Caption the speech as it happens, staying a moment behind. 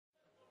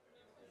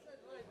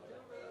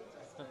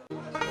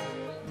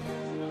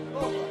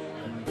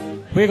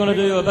We're going to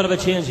do a bit of a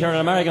change here, an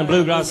American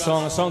bluegrass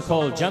song, a song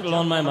called Gentle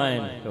on My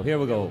Mind. So here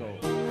we go.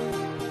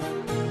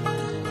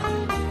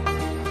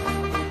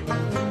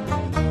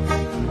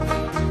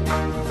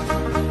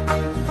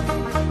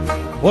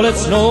 Well,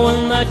 it's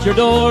knowing that your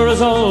door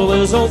is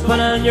always open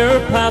and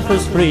your path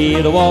is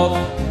free to walk,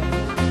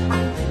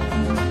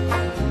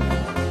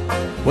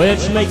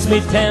 which makes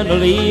me tend to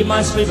leave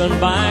my sleeping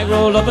bag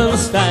rolled up and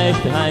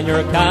stashed behind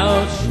your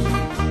couch.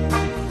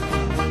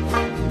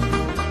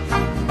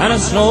 And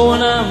it's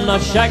knowing I'm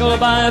not shackled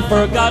by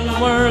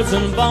forgotten words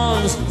and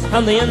bonds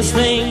and the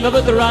instinct of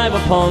a drive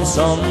upon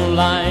some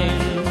line.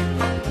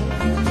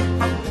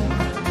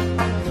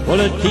 Well,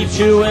 it keeps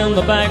you in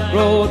the back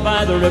road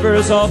by the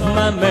rivers of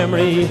my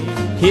memory,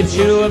 keeps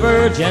you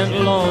ever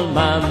gentle on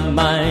my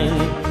mind.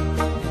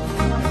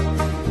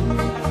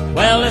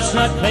 Well, it's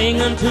not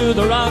clinging to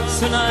the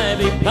rocks and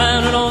ivy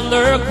planted on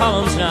their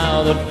columns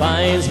now that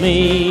finds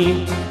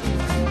me,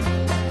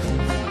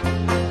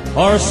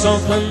 or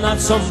something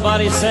that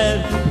somebody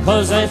said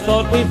because they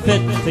thought we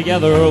fit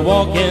together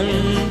walking.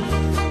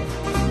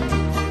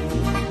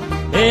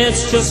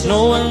 It's just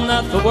knowing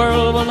that the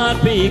world will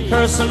not be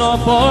cursing or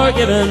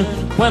forgiving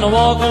when I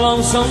walk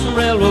along some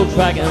railroad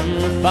track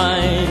and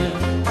find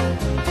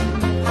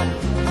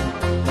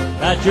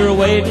that you're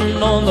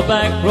waiting on the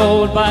back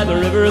road by the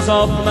rivers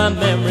of my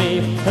memory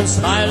and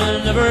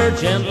smiling ever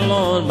gentle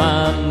on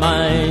my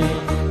mind.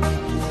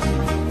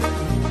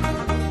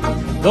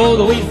 Though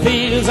the wheat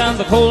fields and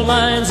the coal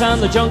mines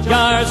and the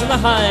junkyards and the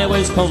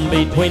highways come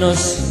between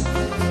us,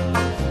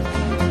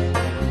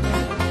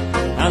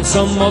 and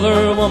some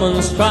other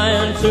woman's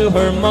crying to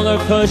her mother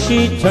 'cause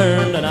she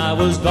turned and I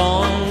was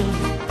gone,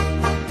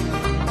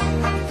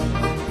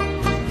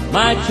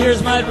 my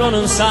tears might run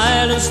in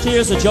silence,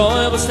 tears of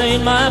joy will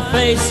stain my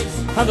face,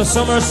 and the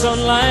summer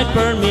sunlight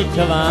burn me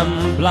till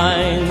I'm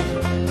blind.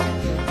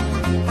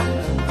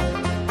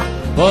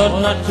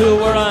 But not to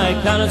where I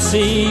cannot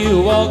see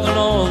you walking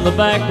on the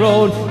back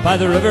road by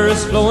the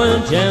rivers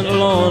flowing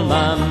gentle on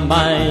my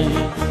mind.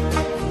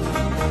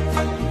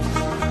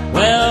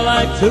 Well,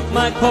 I took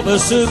my cup of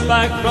soup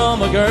back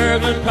from a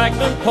gurgling,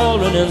 crackling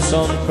cauldron in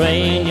some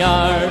train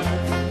yard.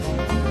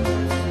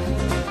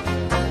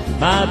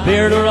 My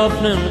beard a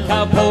roughening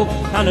cowpoke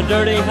and a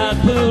dirty hat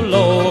pulled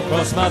low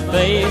across my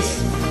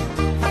face.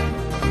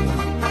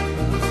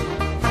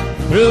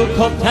 Through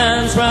cupped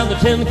hands round the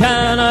tin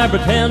can I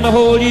pretend to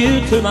hold you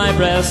to my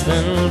breast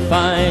and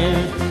find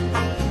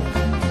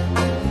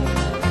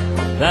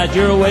that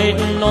you're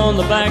waiting on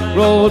the back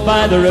road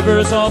by the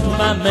rivers of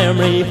my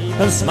memory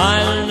and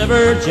smiling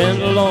ever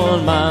gentle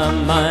on my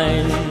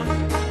mind.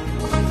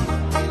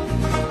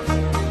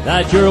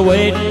 That you're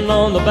waiting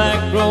on the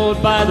back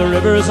road by the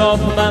rivers of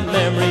my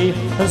memory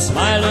and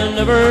smiling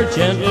ever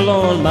gentle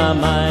on my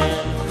mind.